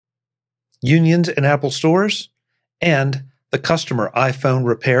unions in Apple stores, and the customer iPhone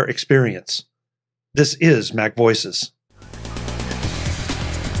repair experience. This is Mac Voices.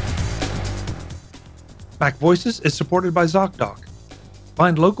 Mac Voices is supported by ZocDoc.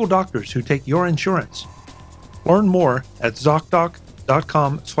 Find local doctors who take your insurance. Learn more at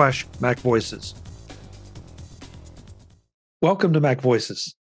ZocDoc.com/MacVoices. Welcome to Mac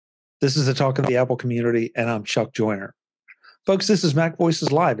Voices. This is the talk of the Apple community, and I'm Chuck Joyner. Folks, this is Mac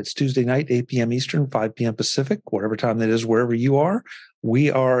Voices Live. It's Tuesday night, 8 p.m. Eastern, 5 p.m. Pacific, whatever time that is, wherever you are. We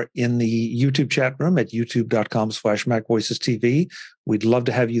are in the YouTube chat room at youtube.com/MacVoicesTV. We'd love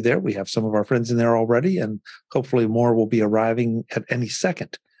to have you there. We have some of our friends in there already, and hopefully more will be arriving at any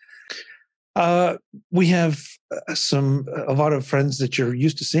second. We have a lot of friends that you're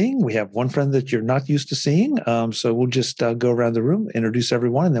used to seeing. We have one friend that you're not used to seeing. So we'll just go around the room, introduce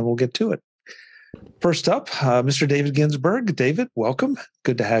everyone, and then we'll get to it. First up, Mr. David Ginsburg. David, welcome.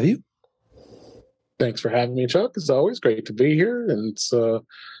 Good to have you. Thanks for having me, Chuck. It's always great to be here. And it's the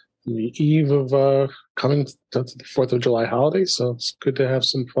eve of coming to the 4th of July holiday. So it's good to have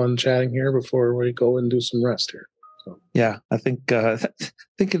some fun chatting here before we go and do some rest here. So. Yeah, I think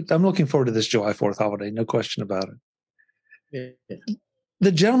I'm looking forward to this July 4th holiday. No question about it. Yeah.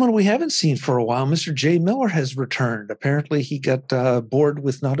 The gentleman we haven't seen for a while, Mr. Jay Miller, has returned. Apparently, he got bored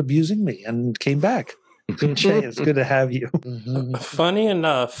with not abusing me and came back. Jay, it's good to have you. Funny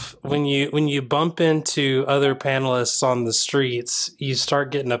enough, when you bump into other panelists on the streets, you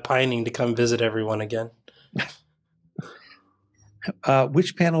start getting a pining to come visit everyone again.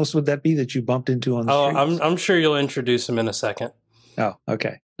 Which panelists would that be that you bumped into on the streets? I'm sure you'll introduce him in a second. Oh,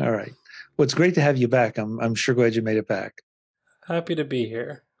 okay. All right. Well, it's great to have you back. I'm sure glad you made it back. Happy to be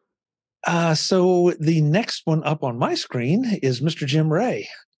here. So the next one up on my screen is Mr. Jim Ray.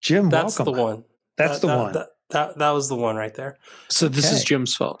 Jim, That's welcome. The one. That's the one. That was the one right there. So this is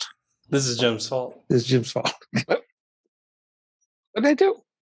Jim's fault. This is Jim's fault. This is Jim's fault. What did I do?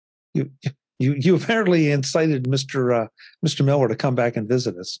 You apparently incited Mr. Miller to come back and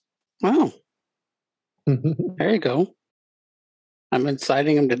visit us. Wow. There you go. I'm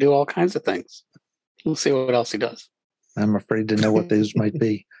inciting him to do all kinds of things. We'll see what else he does. I'm afraid to know what those might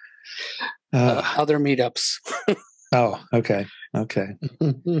be. Other meetups. Oh, okay. Well,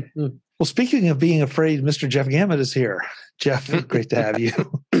 speaking of being afraid, Mr. Jeff Gamet is here. Jeff, great to have you.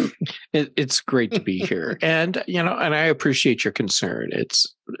 It's great to be here. And, and I appreciate your concern.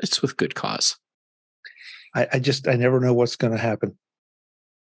 It's with good cause. I never know what's going to happen.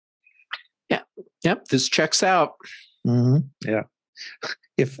 Yeah. Yep. This checks out. Mm-hmm. Yeah.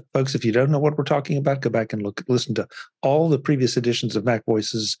 If you don't know what we're talking about, go back and listen to all the previous editions of Mac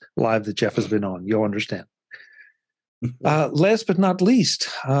Voices Live that Jeff has been on. You'll understand. Last but not least,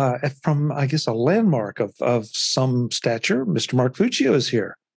 from, I guess, a landmark of some stature, Mr. Mark Fuccio is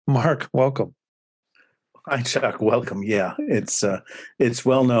here. Mark, welcome. Hi, Chuck. Welcome. Yeah, it's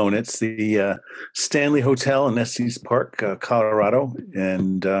well known. It's the Stanley Hotel in Estes Park, Colorado.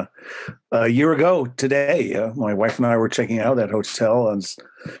 And a year ago today, my wife and I were checking out that hotel and,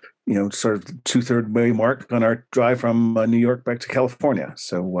 sort of the 2/3 way mark on our drive from New York back to California.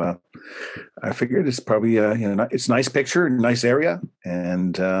 So I figured it's probably, it's a nice picture, nice area.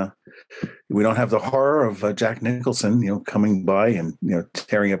 And we don't have the horror of Jack Nicholson, coming by and,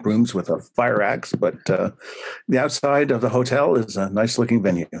 tearing up rooms with a fire axe. But the outside of the hotel is a nice looking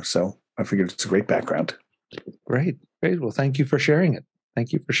venue. So I figured it's a great background. Great. Well, thank you for sharing it.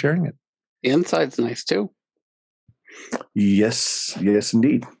 The inside's nice too. Yes,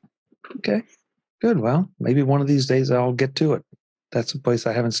 indeed. Okay, good. Well, maybe one of these days I'll get to it. That's a place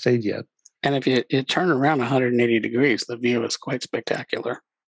I haven't stayed yet. And if you turn around 180 degrees, the view is quite spectacular.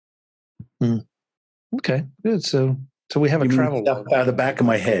 Okay, good. So we have a travel out of the back of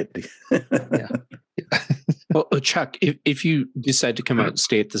my head. Yeah. Well, Chuck, if you decide to come out and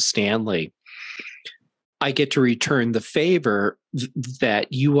stay at the Stanley, I get to return the favor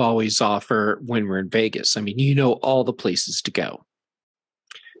that you always offer when we're in Vegas. I mean, all the places to go.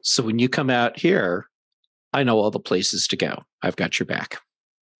 So when you come out here, I know all the places to go. I've got your back.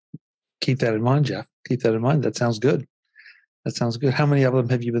 Keep that in mind, Jeff. Keep that in mind. That sounds good. How many of them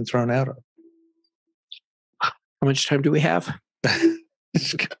have you been thrown out of? How much time do we have?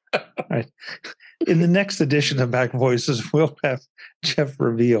 All right. In the next edition of Mac Voices, we'll have Jeff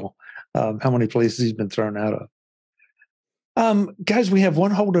reveal how many places he's been thrown out of. Guys, we have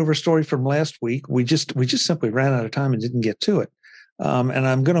one holdover story from last week. We just simply ran out of time and didn't get to it. And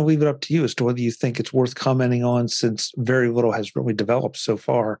I'm going to leave it up to you as to whether you think it's worth commenting on, since very little has really developed so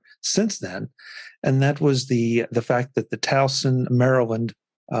far since then. And that was the fact that the Towson, Maryland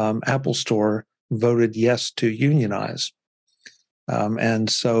Apple Store voted yes to unionize.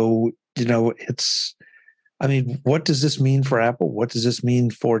 And so what does this mean for Apple? What does this mean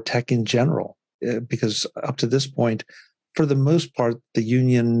for tech in general? Because up to this point, for the most part, the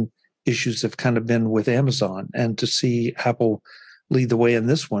union issues have kind of been with Amazon, and to see Apple lead the way in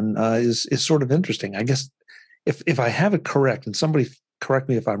this one is sort of interesting. I guess if I have it correct, and somebody correct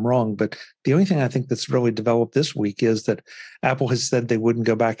me if I'm wrong, but the only thing I think that's really developed this week is that Apple has said they wouldn't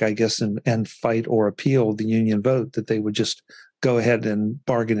go back, I guess, and fight or appeal the union vote, that they would just go ahead and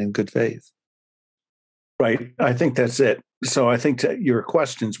bargain in good faith. Right. I think that's it. So I think to your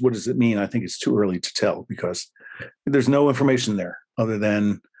questions, what does it mean? I think it's too early to tell because there's no information there other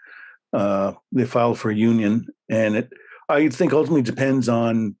than they filed for a union. And I think ultimately depends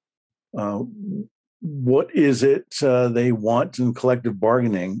on what is it they want in collective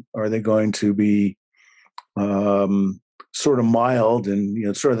bargaining. Are they going to be sort of mild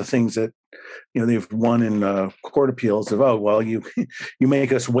and, sort of the things that, they've won in court appeals of, you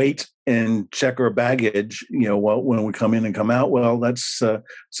make us wait and check our baggage, when we come in and come out. Well, that's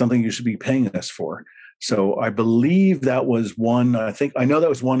something you should be paying us for. So I believe that was one. I know that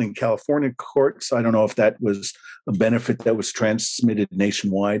was one in California courts. I don't know if that was a benefit that was transmitted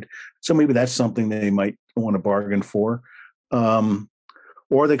nationwide. So maybe that's something they might want to bargain for.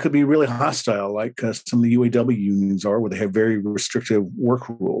 Or they could be really hostile, like some of the UAW unions are, where they have very restrictive work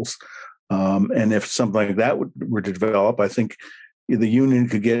rules. And if something like that were to develop, I think the union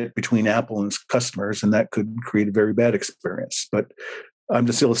could get between Apple and its customers, and that could create a very bad experience. But I'm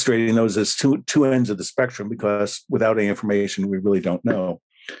just illustrating those as two ends of the spectrum, because without any information, we really don't know.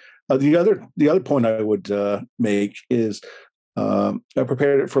 The other point I would make is I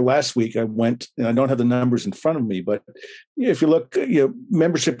prepared it for last week. I went, and I don't have the numbers in front of me, but if you look,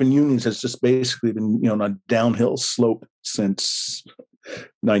 membership in unions has just basically been, on a downhill slope since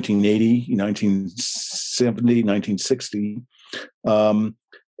 1980, 1970, 1960.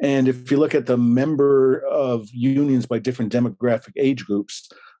 And if you look at the member of unions by different demographic age groups,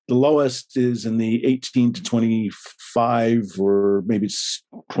 the lowest is in the 18 to 25, or maybe it's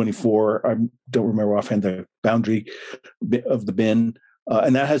 24. I don't remember offhand the boundary of the bin.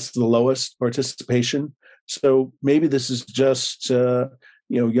 And that has the lowest participation. So maybe this is just,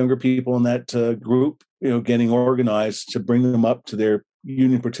 younger people in that group, getting organized to bring them up to their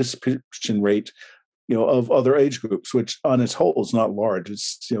union participation rate, of other age groups, which on its whole is not large.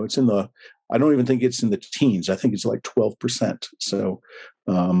 It's, it's in the, I don't even think it's in the teens. I think it's like 12%. So,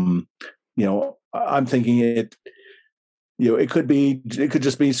 I'm thinking it could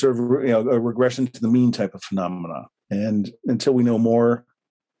just be sort of, a regression to the mean type of phenomena. And until we know more,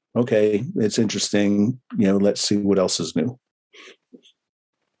 okay, it's interesting. Let's see what else is new.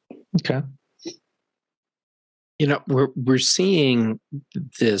 Okay. We're seeing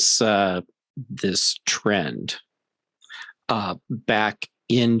this this trend back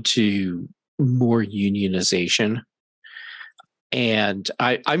into more unionization, and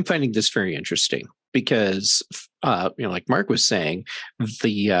I'm finding this very interesting because, like Mark was saying,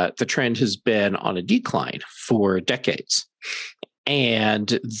 the trend has been on a decline for decades,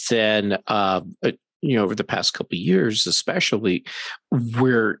 and then over the past couple of years, especially,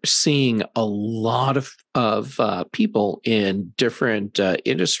 we're seeing a lot of people in different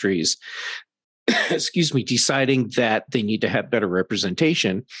industries, deciding that they need to have better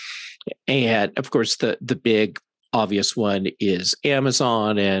representation. And of course, the big obvious one is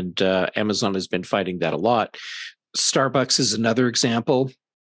Amazon, and Amazon has been fighting that a lot. Starbucks is another example,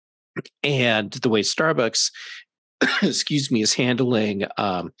 and the way Starbucks, is handling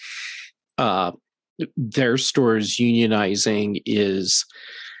their stores unionizing is,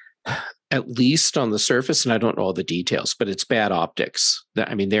 at least on the surface, and I don't know all the details, but it's bad optics.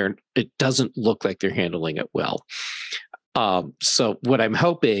 It doesn't look like they're handling it well. So what I'm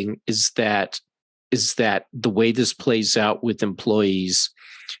hoping is that the way this plays out with employees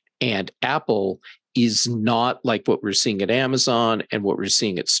and Apple is not like what we're seeing at Amazon and what we're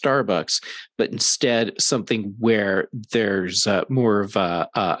seeing at Starbucks, but instead something where there's more of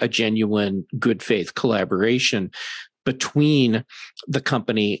a genuine good faith collaboration between the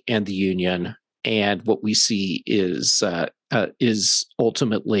company and the union. And what we see is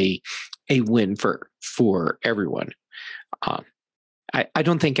ultimately a win for everyone. I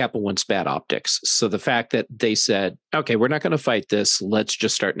don't think Apple wants bad optics. So the fact that they said, okay, we're not going to fight this, let's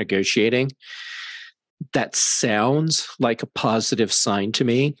just start negotiating, that sounds like a positive sign to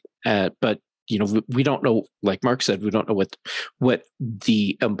me. But we don't know, like Mark said, we don't know what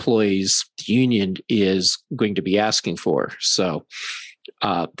the employees union is going to be asking for. So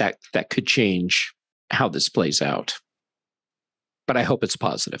that could change how this plays out. But I hope it's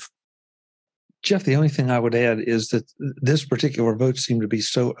positive. Jeff, the only thing I would add is that this particular vote seemed to be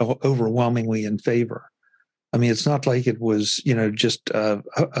so overwhelmingly in favor. I mean, it's not like it was, just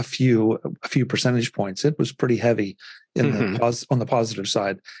a few percentage points. It was pretty heavy in on the positive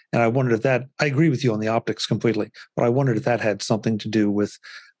side. And I wondered if that, I agree with you on the optics completely, but I wondered if that had something to do with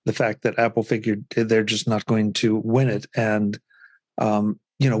the fact that Apple figured they're just not going to win it. And, win,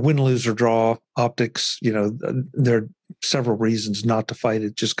 lose, or draw optics, there are several reasons not to fight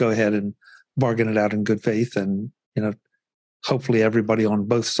it. Just go ahead and bargain it out in good faith. And, hopefully everybody on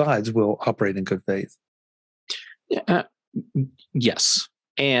both sides will operate in good faith. Yes.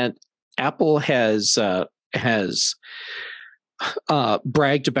 And Apple has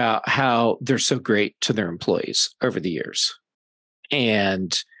bragged about how they're so great to their employees over the years.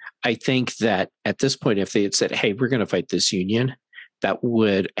 And I think that at this point, if they had said, hey, we're going to fight this union, that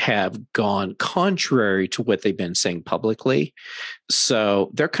would have gone contrary to what they've been saying publicly.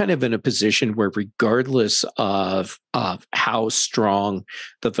 So they're kind of in a position where, regardless of how strong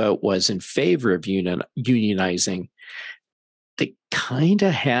the vote was in favor of unionizing, they kind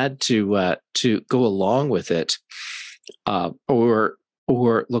of had to go along with it, or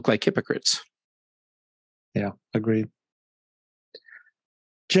look like hypocrites. Yeah, agreed.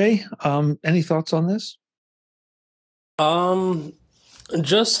 Jay, any thoughts on this?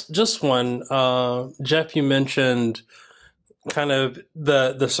 Just one. Jeff, you mentioned kind of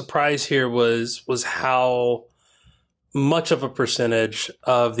the surprise here was how much of a percentage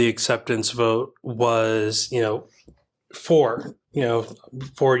of the acceptance vote was, for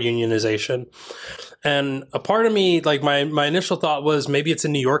unionization. And a part of me, like my initial thought was maybe it's a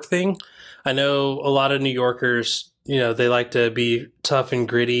New York thing. I know a lot of New Yorkers, they like to be tough and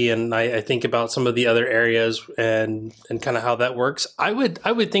gritty, and I think about some of the other areas and kind of how that works. I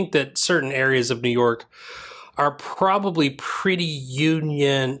would think that certain areas of New York are probably pretty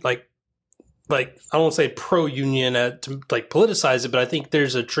union, like I won't say pro-union to like politicize it, but I think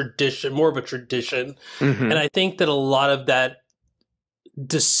there's a tradition, more of a tradition. And I think that a lot of that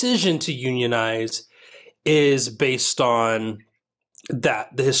decision to unionize is based on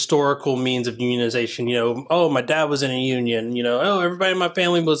that, the historical means of unionization. Oh, my dad was in a union, oh, everybody in my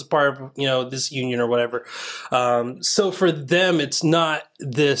family was a part of, this union or whatever. So for them, it's not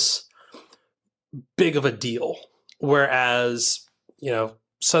this big of a deal. Whereas,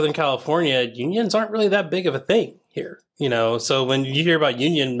 Southern California, unions aren't really that big of a thing here, so when you hear about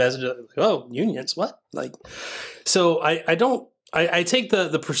union messages, oh, unions, what? So I take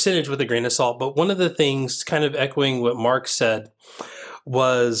the percentage with a grain of salt, but one of the things, kind of echoing what Mark said,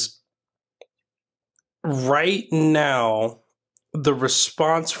 was right now, the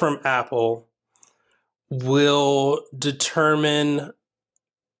response from Apple will determine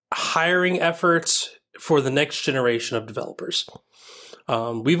hiring efforts for the next generation of developers.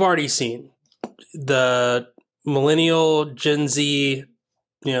 We've already seen the millennial, Gen Z,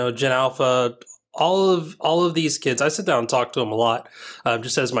 Gen Alpha, all of these kids. I sit down and talk to them a lot,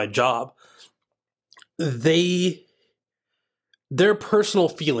 just as my job. Their personal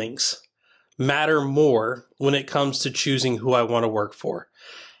feelings matter more when it comes to choosing who I want to work for.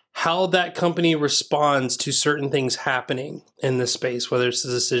 How that company responds to certain things happening in this space, whether it's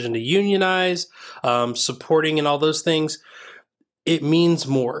the decision to unionize, supporting and all those things, it means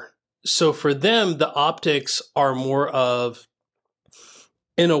more. So for them, the optics are more of,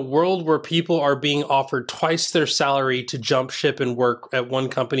 in a world where people are being offered twice their salary to jump ship and work at one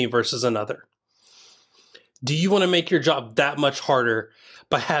company versus another, do you want to make your job that much harder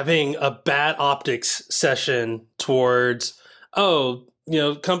by having a bad optics session towards,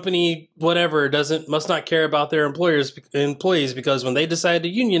 company whatever must not care about their employees because when they decided to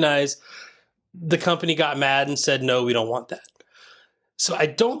unionize, the company got mad and said, no, we don't want that. So I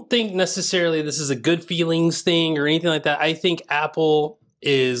don't think necessarily this is a good feelings thing or anything like that. I think Apple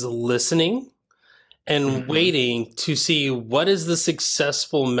is listening and waiting to see what is the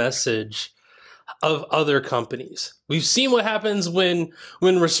successful message of other companies. We've seen what happens when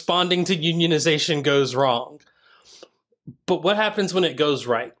responding to unionization goes wrong. But what happens when it goes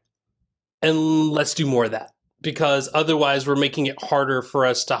right? And let's do more of that, because otherwise we're making it harder for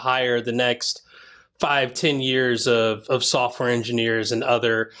us to hire the next 5-10 years of software engineers and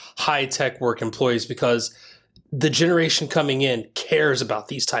other high-tech work employees, because the generation coming in cares about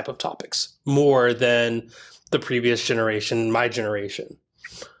these type of topics more than the previous generation, my generation.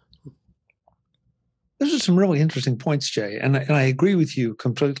 Those are some really interesting points, Jay, and I agree with you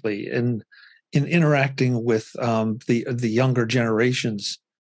completely. In interacting with the younger generations,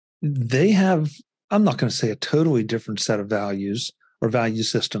 they have, I'm not going to say a totally different set of values or value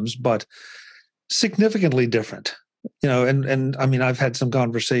systems, but significantly different. And I mean, I've had some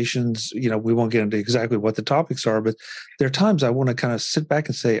conversations, we won't get into exactly what the topics are, but there are times I want to kind of sit back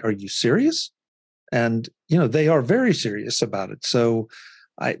and say, are you serious? And, they are very serious about it. So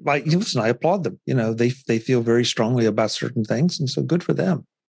I applaud them. They feel very strongly about certain things. And so good for them,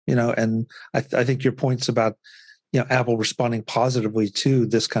 and I think your points about, Apple responding positively to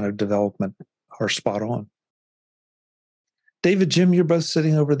this kind of development are spot on. David, Jim, you're both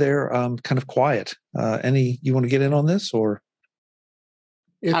sitting over there, kind of quiet. You want to get in on this, or?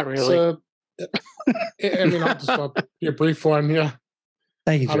 Not really. I mean, I'll just be a brief one. Yeah.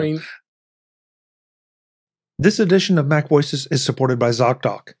 Thank you, Joe. This edition of Mac Voices is supported by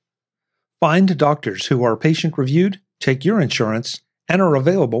ZocDoc. Find doctors who are patient-reviewed, take your insurance, and are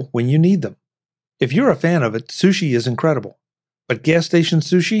available when you need them. If you're a fan of it, sushi is incredible. But gas station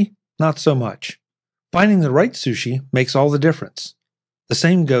sushi, not so much. Finding the right sushi makes all the difference. The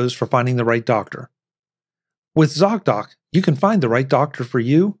same goes for finding the right doctor. With ZocDoc, you can find the right doctor for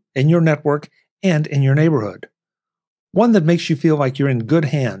you, in your network, and in your neighborhood. One that makes you feel like you're in good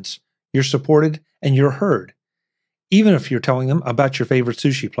hands, you're supported, and you're heard, even if you're telling them about your favorite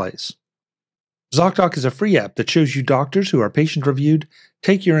sushi place. ZocDoc is a free app that shows you doctors who are patient-reviewed,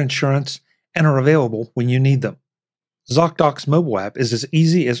 take your insurance, and are available when you need them. ZocDoc's mobile app is as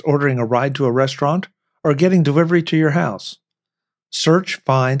easy as ordering a ride to a restaurant or getting delivery to your house. Search,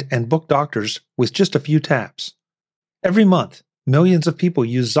 find, and book doctors with just a few taps. Every month, millions of people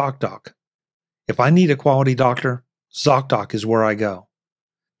use ZocDoc. If I need a quality doctor, ZocDoc is where I go.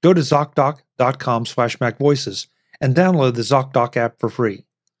 Go to ZocDoc.com/MacVoices and download the ZocDoc app for free.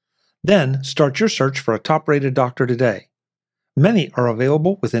 Then start your search for a top-rated doctor today. Many are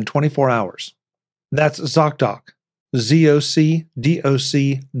available within 24 hours. That's ZocDoc,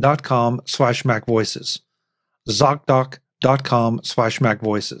 ZocDoc.com/MacVoices.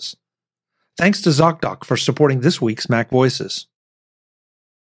 ZocDoc.com/MacVoices. Thanks to ZocDoc for supporting this week's Mac Voices.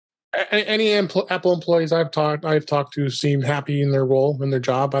 Any Apple employees I've talked to seem happy in their role, in their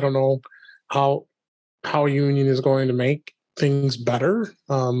job. I don't know how a union is going to make things better.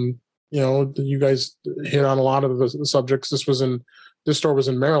 You guys hit on a lot of the subjects. This store was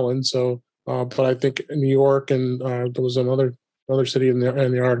in Maryland, so but I think in New York and there was another city in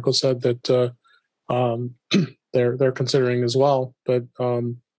the article said that they're considering as well. But I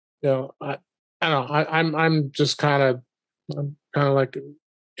don't know. I'm just kind of like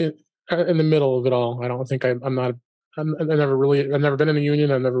in the middle of it all. I don't think I've never been in a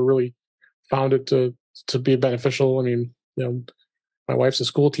union. I've never really found it to be beneficial. I mean, my wife's a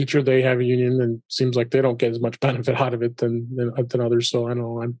school teacher. They have a union, and it seems like they don't get as much benefit out of it than others. So I don't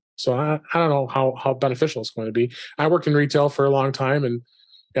know. I don't know how beneficial it's going to be. I worked in retail for a long time, and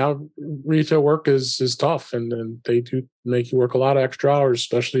retail work is tough, and they do make you work a lot of extra hours,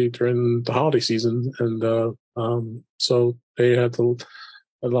 especially during the holiday season. And so they had a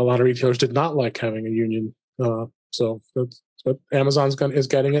lot of retailers did not like having a union. So that's what Amazon's is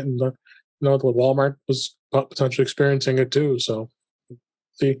getting it, and Walmart was potentially experiencing it too. So.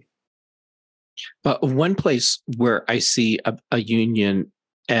 One place where I see a union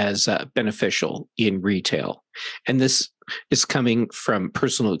as beneficial in retail, and this is coming from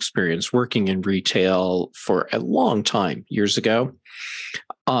personal experience working in retail for a long time, years ago,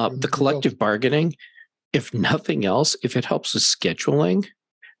 the collective bargaining, if nothing else, if it helps with scheduling,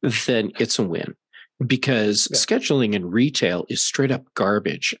 then it's a win. Because scheduling in retail is straight up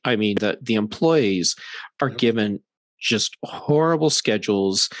garbage. I mean, the employees are given just horrible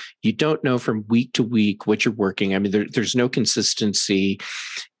schedules. You don't know from week to week what you're working. I mean, there's no consistency.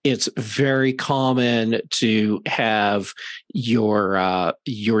 It's very common to have your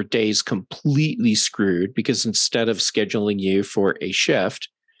days completely screwed because instead of scheduling you for a shift,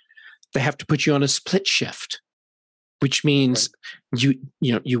 they have to put you on a split shift, which means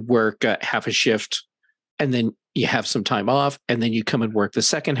you work half a shift and then you have some time off, and then you come and work the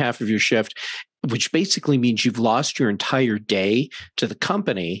second half of your shift, which basically means you've lost your entire day to the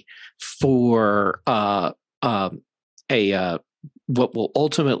company for what will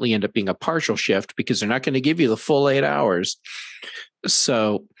ultimately end up being a partial shift because they're not going to give you the full 8 hours.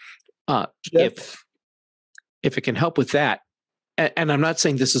 So if it can help with that, and I'm not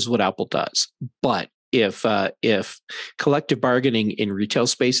saying this is what Apple does, but if collective bargaining in retail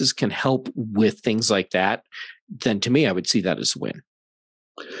spaces can help with things like that, then to me, I would see that as a win.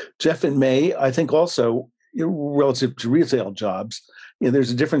 Jeff, in May, I think also relative to retail jobs,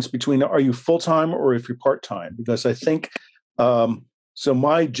 there's a difference between are you full-time or if you're part-time? Because I think, so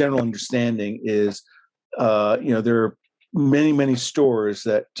my general understanding is, there are many, many stores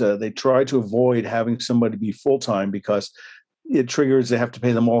that they try to avoid having somebody be full-time because it triggers, they have to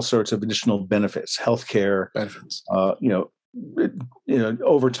pay them all sorts of additional benefits, healthcare, Benefits.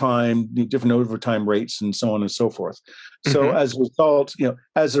 overtime, different overtime rates, and so on and so forth. So Mhm.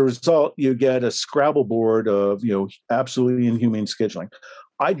 as a result, you get a Scrabble board of absolutely inhumane scheduling.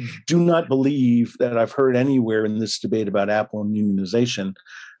 I do not believe that I've heard anywhere in this debate about Apple and unionization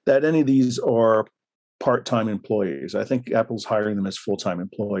that any of these are part-time employees. I think Apple's hiring them as full-time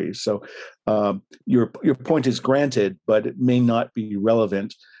employees. So your point is granted, but it may not be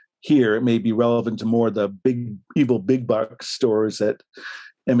relevant here. It may be relevant to more the big evil big buck stores that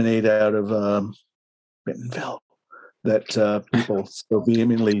emanate out of Bentonville that people so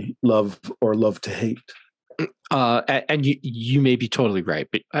vehemently love or love to hate. And you may be totally right,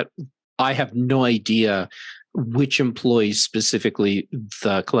 but I have no idea which employees specifically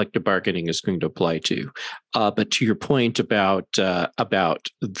the collective bargaining is going to apply to. But to your point about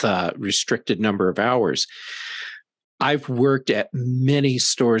the restricted number of hours, I've worked at many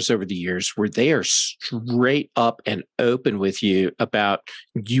stores over the years where they are straight up and open with you about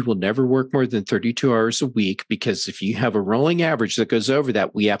you will never work more than 32 hours a week, because if you have a rolling average that goes over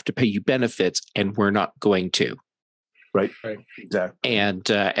that, we have to pay you benefits, and we're not going to. Right. Exactly.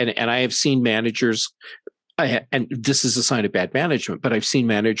 And I have seen managers, and this is a sign of bad management, but I've seen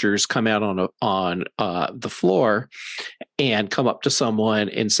managers come out on the floor and come up to someone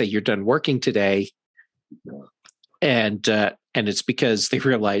and say, "You're done working today." And it's because they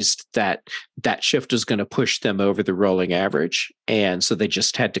realized that shift is going to push them over the rolling average, and so they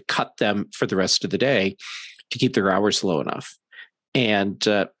just had to cut them for the rest of the day to keep their hours low enough. And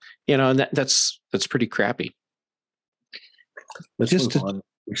and that's pretty crappy. Let's move on,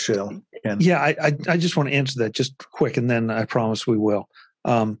 Michelle. Yeah, I just want to answer that just quick, and then I promise we will.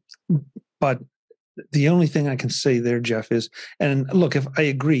 But the only thing I can say there, Jeff, is, and look, if I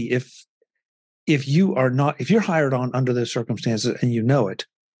agree, if you're hired on under those circumstances and you know it,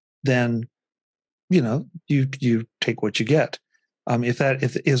 then you take what you get. If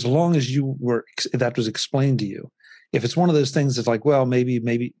as long as if that was explained to you, if it's one of those things that's like, well,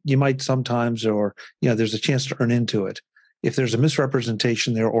 maybe you might sometimes, or there's a chance to earn into it. If there's a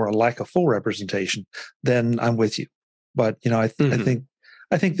misrepresentation there or a lack of full representation, then I'm with you. But I think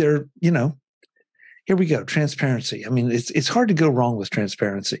there, here we go, transparency. I mean, it's hard to go wrong with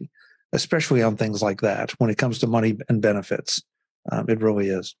transparency, especially on things like that when it comes to money and benefits. It really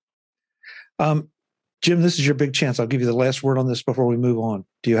is. Jim, this is your big chance. I'll give you the last word on this before we move on.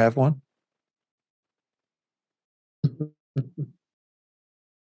 Do you have one?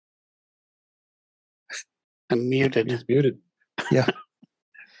 I'm muted. He's muted. Yeah.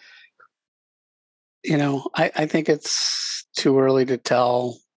 I think it's too early to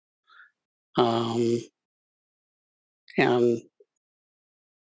tell. And I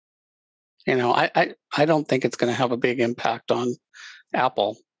don't think it's going to have a big impact on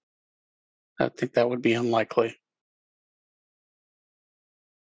Apple. I think that would be unlikely.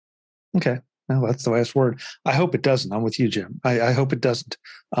 Okay. Well, that's the last word. I hope it doesn't. I'm with you, Jim. I hope it doesn't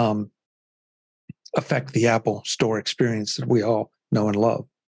affect the Apple Store experience that we all know and love.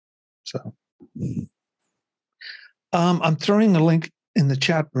 So I'm throwing a link in the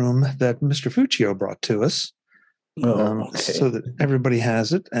chat room that Mr. Fuccio brought to us. Okay. So that everybody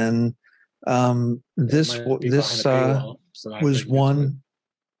has it. And this was one.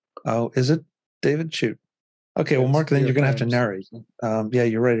 Oh, is it, David? Shoot. Okay, well, Mark, then you're going to have to narrate. Yeah,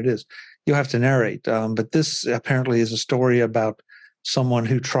 you're right. It is. You'll have to narrate. But this apparently is a story about someone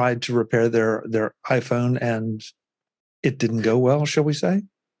who tried to repair their iPhone and it didn't go well, shall we say?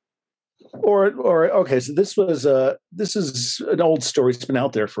 Or okay, so this is an old story. It's been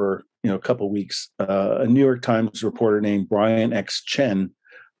out there for a couple of weeks. A New York Times reporter named Brian X. Chen,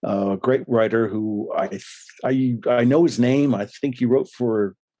 a great writer who I know his name. I think he wrote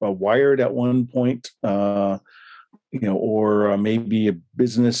for Wired at one point, or maybe a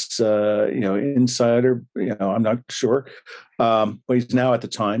Business Insider. I'm not sure, but he's now at the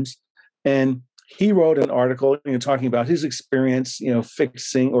Times, and he wrote an article, talking about his experience,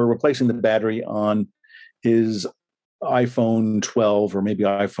 fixing or replacing the battery on his iPhone 12 or maybe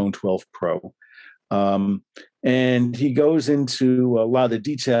iPhone 12 Pro. And he goes into a lot of the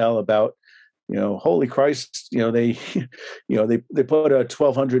detail about, holy Christ, they put a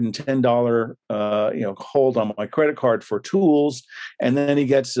 $1,210, hold on my credit card for tools. And then he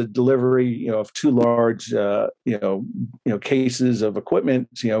gets a delivery, of two large, cases of equipment,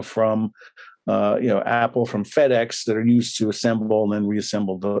 from Apple, from FedEx, that are used to assemble and then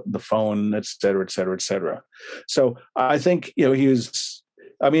reassemble the phone, et cetera, et cetera, et cetera. So I think,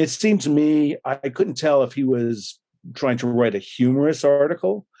 it seemed to me, I couldn't tell if he was trying to write a humorous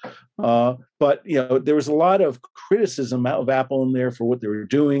article But there was a lot of criticism of Apple in there for what they were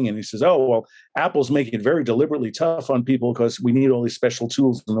doing, and he says, "Oh well, Apple's making it very deliberately tough on people because we need all these special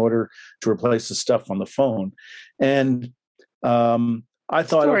tools in order to replace the stuff on the phone." And I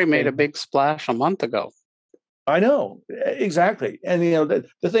thought, story made a big splash a month ago. I know exactly, and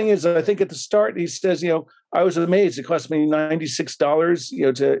the thing is, I think at the start he says, I was amazed. It cost me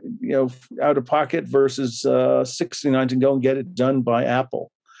 $96, to out of pocket versus $69 to go and get it done by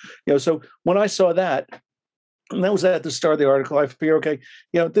Apple. So when I saw that, and that was at the start of the article, I figure, okay,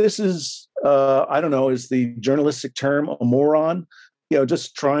 this is I don't know, is the journalistic term a moron?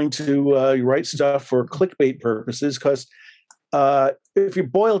 Just trying to write stuff for clickbait purposes, because if you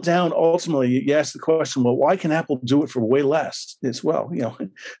boil down, ultimately, you ask the question, well, why can Apple do it for way less as well?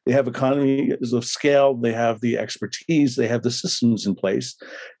 They have economies of scale, they have the expertise, they have the systems in place.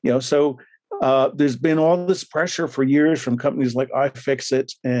 So there's been all this pressure for years from companies like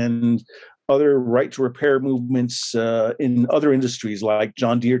iFixit and other right to repair movements in other industries like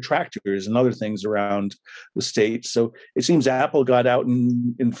John Deere tractors and other things around the state. So it seems Apple got out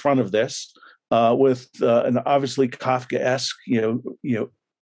in front of this. With an obviously Kafkaesque,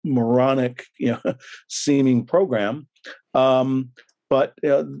 moronic, seeming program, but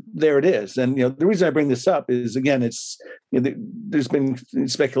there it is. And the reason I bring this up is, again, it's there's been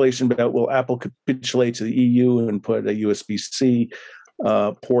speculation about, will Apple capitulate to the EU and put a USB-C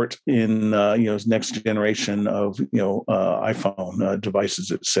port in next generation of iPhone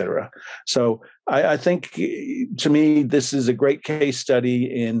devices, etc. So I think, to me, this is a great case study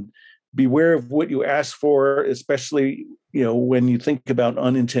in beware of what you ask for, especially when you think about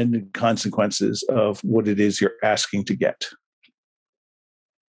unintended consequences of what it is you're asking to get.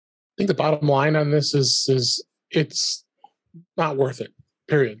 I think the bottom line on this is it's not worth it.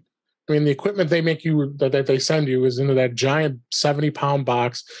 Period. I mean, the equipment they make you that they send you is into that giant 70-pound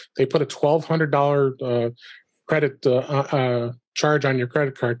box. They put a $1,200 credit charge on your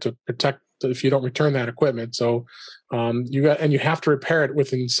credit card to protect if you don't return that equipment. So you have to repair it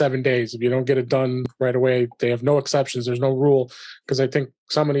within 7 days. If you don't get it done right away, they have no exceptions. There's no rule, because I think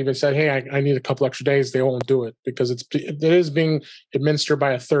someone even said, "Hey, I need a couple extra days." They won't do it because it is being administered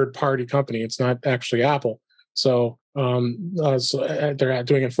by a third party company. It's not actually Apple. So they're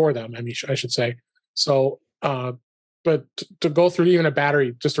doing it for them. I mean, I should say. So, but to go through even a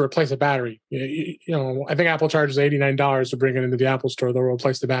battery, just to replace a battery, I think Apple charges $89 to bring it into the Apple Store. They'll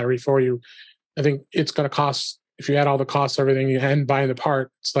replace the battery for you. I think it's going to cost, if you add all the costs, everything, and buying the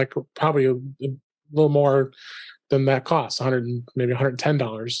part, it's like probably a little more than that costs, maybe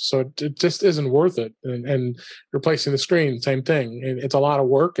 $110. So it just isn't worth it. And replacing the screen, same thing. It's a lot of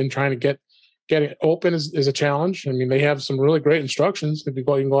work, and trying to get it open is a challenge. I mean, they have some really great instructions. If you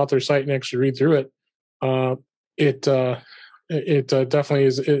can go out their site and actually read through it. It definitely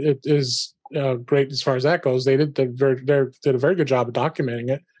is. It is great as far as that goes. They did a very good job of documenting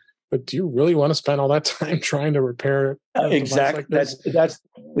it. But do you really want to spend all that time trying to repair it? Exactly. Like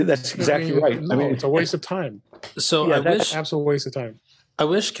that's exactly right. No, it's a waste of time. So yeah, that's an absolute waste of time. I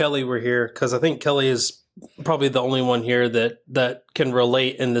wish Kelly were here, because I think Kelly is probably the only one here that can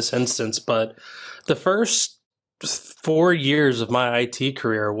relate in this instance. But the first 4 years of my IT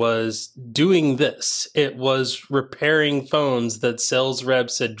career was doing this. It was repairing phones that sales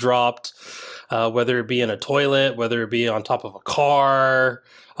reps had dropped, whether it be in a toilet, whether it be on top of a car.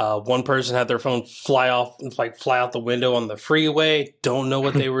 One person had their phone fly out the window on the freeway. Don't know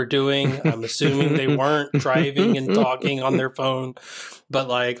what they were doing. I'm assuming they weren't driving and talking on their phone.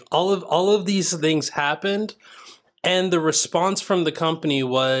 But all of these things happened, and the response from the company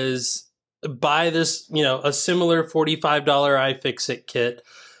was, buy this, a similar $45 iFixit kit,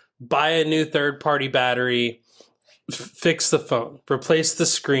 buy a new third-party battery, fix the phone, replace the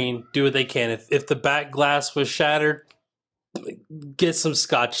screen, do what they can. If the back glass was shattered, get some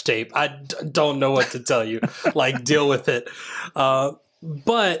Scotch tape. I don't know what to tell you. Deal with it.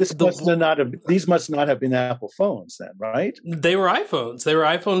 But these must not have been Apple phones then, right? They were iPhones. They were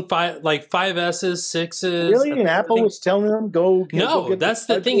iPhone 5, 5S's, 6s. Really? And Apple was telling them, go get that's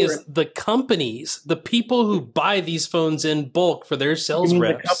the thing is, the companies, the people who buy these phones in bulk for their sales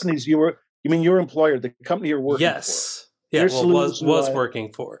reps. The companies you mean your employer, the company you're working for? Yes. Yeah, was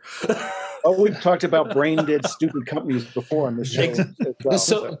working for. Oh, we've talked about brain dead, stupid companies before on this show.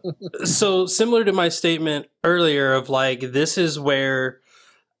 As well, so similar to my statement earlier of this is where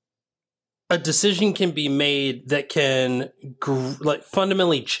a decision can be made that can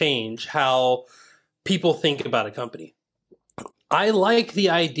fundamentally change how people think about a company. I like the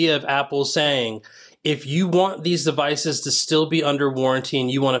idea of Apple saying, if you want these devices to still be under warranty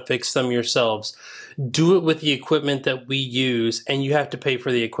and you want to fix them yourselves, do it with the equipment that we use, and you have to pay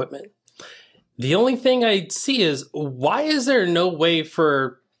for the equipment. The only thing I see is, why is there no way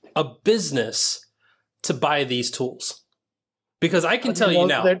for a business to buy these tools? Because I can tell you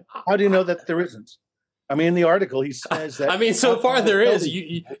now. How do you know that there isn't? I mean, in the article, he says that. I mean, so far there is.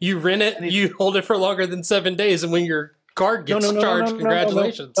 You rent it, you hold it for longer than 7 days, and when your card gets charged,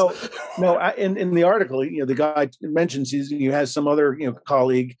 congratulations. No. In the article, the guy mentions he has some other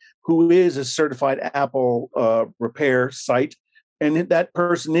colleague who is a certified Apple repair site, and that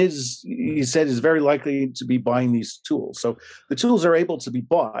person he said is very likely to be buying these tools. So the tools are able to be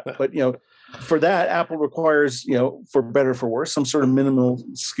bought, but for that, Apple requires for better or for worse some sort of minimal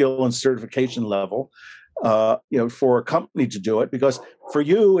skill and certification level. For a company to do it, because for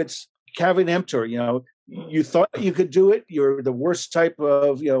you it's caveat emptor. You thought you could do it. You're the worst type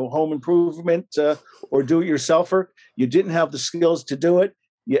of home improvement or do-it-yourselfer. You didn't have the skills to do it.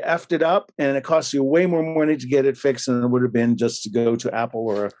 You effed it up, and it costs you way more money to get it fixed than it would have been just to go to Apple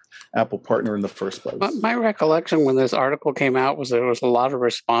or an Apple partner in the first place. My recollection when this article came out was there was a lot of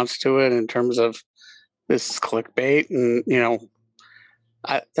response to it in terms of this clickbait, and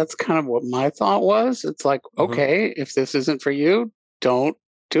that's kind of what my thought was. It's like, okay, if this isn't for you, don't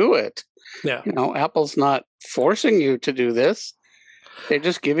do it. Yeah. Apple's not forcing you to do this. They're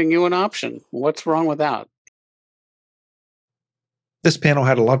just giving you an option. What's wrong with that? This panel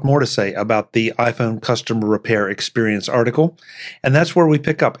had a lot more to say about the iPhone Customer Repair Experience article, and that's where we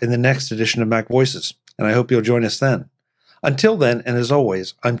pick up in the next edition of Mac Voices, and I hope you'll join us then. Until then, and as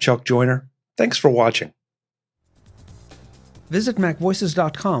always, I'm Chuck Joyner. Thanks for watching. Visit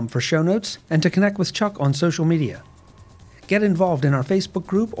MacVoices.com for show notes and to connect with Chuck on social media. Get involved in our Facebook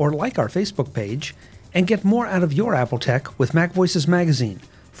group or like our Facebook page, and get more out of your Apple tech with Mac Voices Magazine,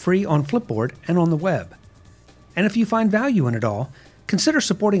 free on Flipboard and on the web. And if you find value in it all, consider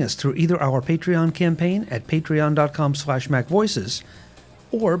supporting us through either our Patreon campaign at patreon.com/MacVoices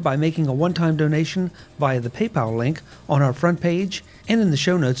or by making a one-time donation via the PayPal link on our front page and in the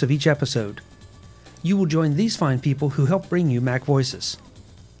show notes of each episode. You will join these fine people who help bring you Mac Voices.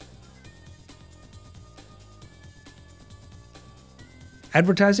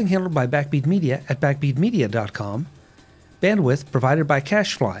 Advertising handled by Backbeat Media at backbeatmedia.com. Bandwidth provided by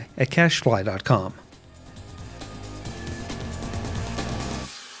CacheFly at cachefly.com.